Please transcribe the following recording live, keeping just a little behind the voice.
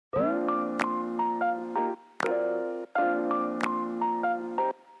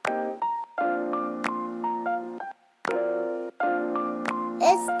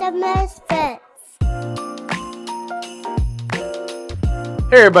the Misfits.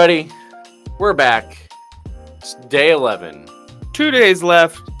 Hey everybody, we're back. It's day 11. 2 days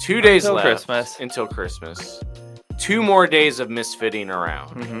left. 2 days until left Christmas. until Christmas. 2 more days of misfitting around.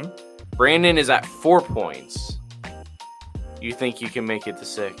 Mm-hmm. Brandon is at 4 points. You think you can make it to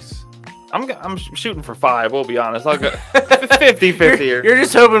 6? I'm shooting for 5. We'll be honest. I'll go 50-50 here. You're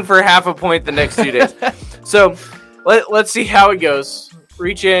just hoping for half a point the next 2 days. So let's see how it goes.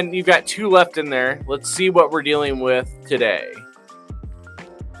 Reach in. You've got 2 left in there. Let's see what we're dealing with today.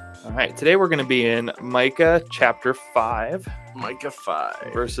 All right. Today we're going to be in Micah chapter 5. Micah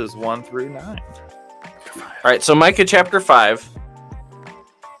 5. Verses 1 through 9. All right. So Micah chapter 5.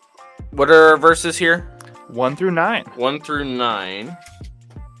 What are our verses here? 1 through 9. 1 through 9.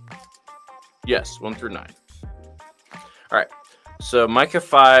 Yes, 1 through 9. All right. So Micah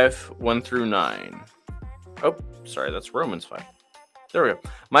 5, 1 through 9. Oh, sorry. That's Romans 5. There we go.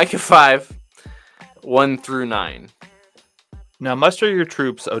 Micah 5, 1 through 9. Now muster your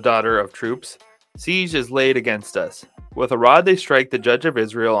troops, O daughter of troops. Siege is laid against us. With a rod they strike the judge of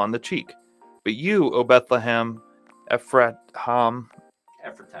Israel on the cheek. But you, O Bethlehem, Ephrathah,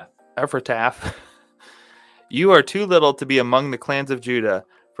 you are too little to be among the clans of Judah.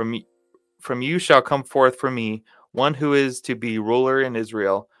 From you shall come forth for me one who is to be ruler in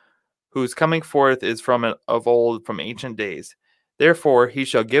Israel, whose coming forth is from of old, from ancient days. Therefore he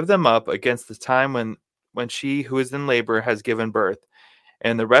shall give them up against the time when she who is in labor has given birth,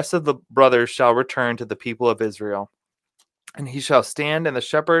 and the rest of the brothers shall return to the people of Israel. And he shall stand and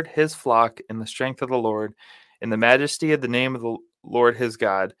shepherd his flock in the strength of the Lord, in the majesty of the name of the Lord his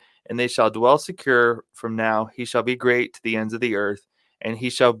God. And they shall dwell secure from now. He shall be great to the ends of the earth, and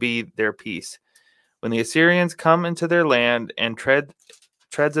he shall be their peace. When the Assyrians come into their land and treads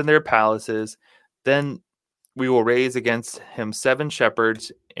in their palaces, then we will raise against him 7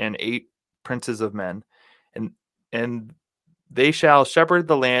 shepherds and 8 princes of men. And they shall shepherd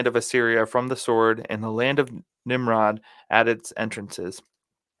the land of Assyria from the sword, and the land of Nimrod at its entrances.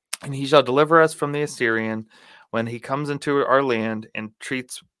 And he shall deliver us from the Assyrian when he comes into our land and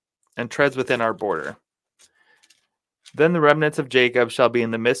treads within our border. Then the remnants of Jacob shall be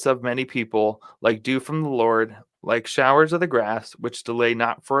in the midst of many people, like dew from the Lord, like showers of the grass, which delay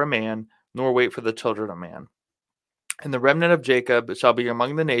not for a man, nor wait for the children of man. And the remnant of Jacob shall be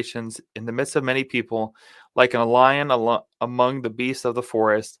among the nations, in the midst of many people, like a lion among the beasts of the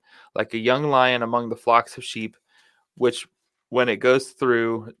forest, like a young lion among the flocks of sheep, which, when it goes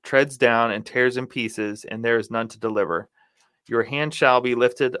through, treads down and tears in pieces, and there is none to deliver. Your hand shall be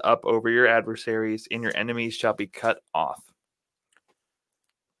lifted up over your adversaries, and your enemies shall be cut off.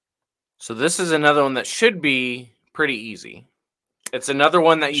 So this is another one that should be pretty easy. It's another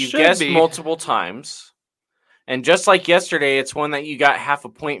one that you've guessed multiple times. And just like yesterday, it's one that you got half a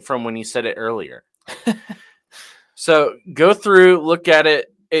point from when you said it earlier. So go through, look at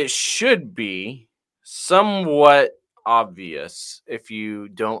it. It should be somewhat obvious if you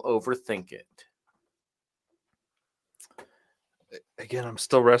don't overthink it. Again, I'm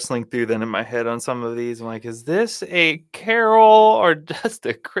still wrestling through them in my head on some of these. I'm like, is this a carol or just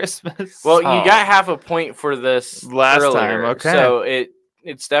a Christmas song? Well, you got half a point for this last earlier, time. Okay. So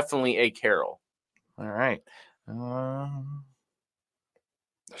it's definitely a carol. All right.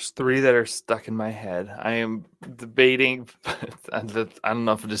 There's 3 that are stuck in my head. I am debating. I don't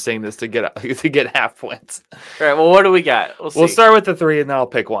know if I'm just saying this to get half points. All right. Well, what do we got? We'll start with the 3, and then I'll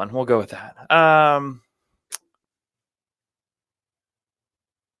pick one. We'll go with that.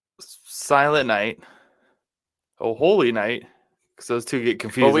 Silent Night. Oh, Holy Night. Because those 2 get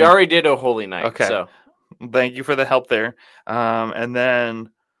confusing. Well, we already did a Holy Night. Okay. So thank you for the help there. And then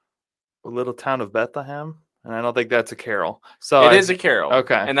A Little Town of Bethlehem. And I don't think that's a carol. So it is a carol.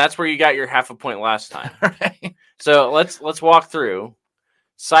 Okay. And that's where you got your half a point last time. Right. So let's walk through.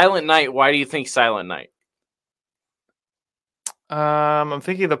 Silent Night. Why do you think Silent Night? I'm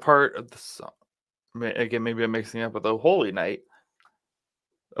thinking the part of the song. Again, maybe I'm mixing up with the Holy Night.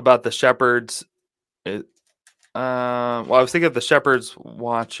 About the shepherds. Well, I was thinking of the shepherds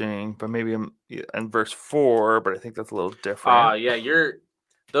watching, but maybe I'm in verse 4, but I think that's a little different. Yeah,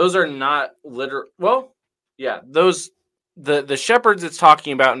 those are not literal. Well, yeah, those the shepherds it's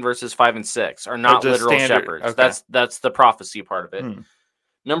talking about in verses 5 and 6 are not literal shepherds. Okay. That's the prophecy part of it.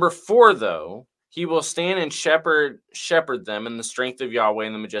 Number 4, though, he will stand and shepherd them in the strength of Yahweh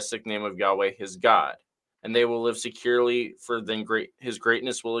and the majestic name of Yahweh his God, and they will live securely. For then his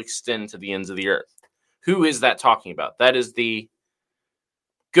greatness will extend to the ends of the earth. Who is that talking about? That is the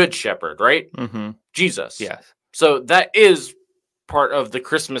good shepherd, right? Mm-hmm. Jesus. Yes. So that is part of the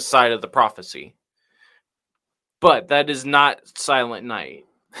Christmas side of the prophecy. But that is not Silent Night.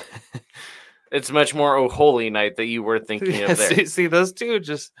 It's much more O Holy Night that you were thinking of there. See, those two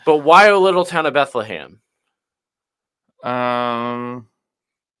just... But why O Little Town of Bethlehem?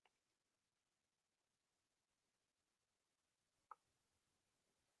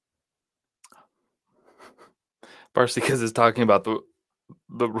 Partially because it's talking about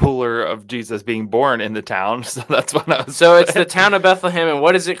the ruler of Jesus being born in the town. So that's what I was... So it's the town of Bethlehem. And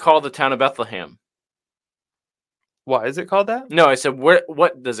what is it called, the town of Bethlehem? Why is it called that? No, I said,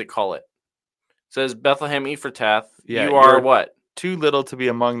 what does it call it? It says Bethlehem Ephratah. Yeah, you are what? Too little to be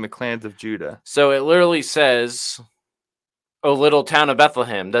among the clans of Judah. So it literally says, "O little town of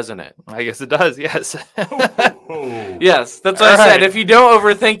Bethlehem," doesn't it? I guess it does, yes. Yes, that's what I said. If you don't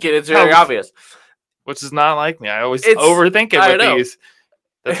overthink it, it's very obvious. Which is not like me. I always overthink it with these.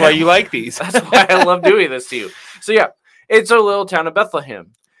 That's why you like these. That's why I love doing this to you. So yeah, it's O little town of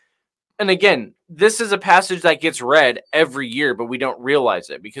Bethlehem. And again, this is a passage that gets read every year, but we don't realize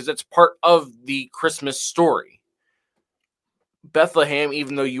it because it's part of the Christmas story. Bethlehem,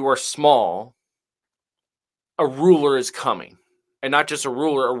 even though you are small, a ruler is coming. And not just a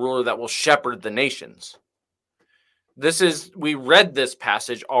ruler that will shepherd the nations. We read this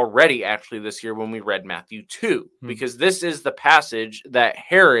passage already actually this year when we read Matthew 2, because this is the passage that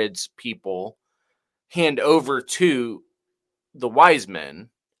Herod's people hand over to the wise men.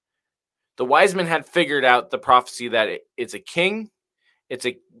 The wise men had figured out the prophecy that it's a king, it's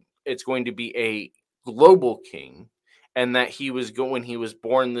going to be a global king, and that when he was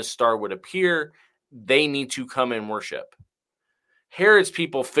born, this star would appear. They need to come and worship. Herod's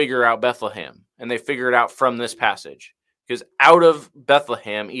people figure out Bethlehem, and they figure it out from this passage. Because out of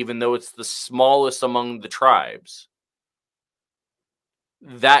Bethlehem, even though it's the smallest among the tribes,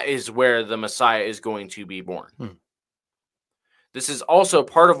 that is where the Messiah is going to be born. This is also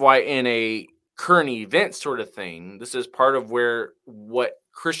part of why in a current event sort of thing, this is part of what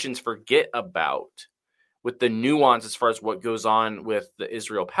Christians forget about with the nuance as far as what goes on with the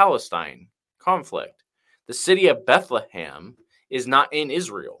Israel-Palestine conflict. The city of Bethlehem is not in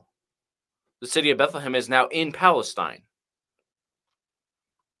Israel. The city of Bethlehem is now in Palestine.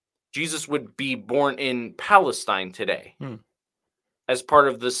 Jesus would be born in Palestine today as part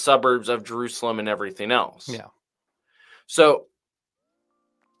of the suburbs of Jerusalem and everything else. Yeah. So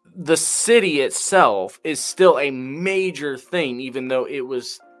the city itself is still a major thing, even though it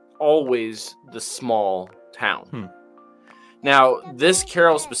was always the small town. Now, this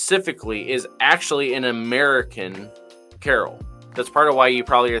carol specifically is actually an American carol. That's part of why you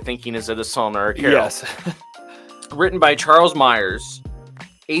probably are thinking, is it a song or a carol? Yes. Written by Charles Myers,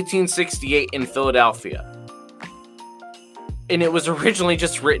 1868 in Philadelphia. And it was originally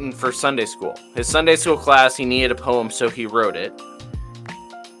just written for Sunday school. His Sunday school class, he needed a poem, so he wrote it.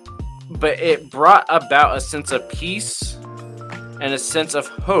 But it brought about a sense of peace and a sense of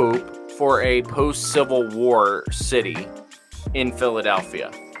hope for a post-Civil War city in Philadelphia.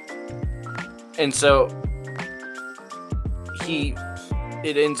 And so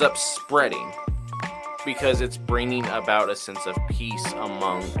it ends up spreading because it's bringing about a sense of peace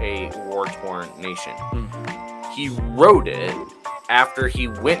among a war-torn nation. He wrote it after he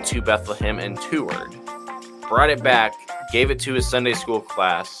went to Bethlehem and toured, brought it back, gave it to his Sunday school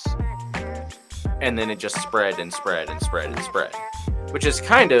class, and then it just spread and spread and spread and spread, which is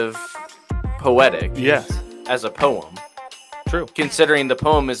kind of poetic. Yes. As a poem. True. Considering the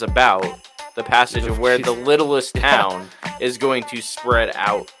poem is about the passage of where the littlest town is going to spread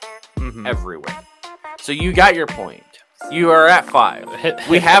out everywhere. So you got your point. You are at 5.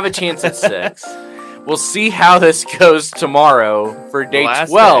 We have a chance at 6. We'll see how this goes tomorrow for day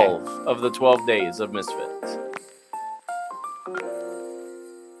 12 of the 12 days of Misfits.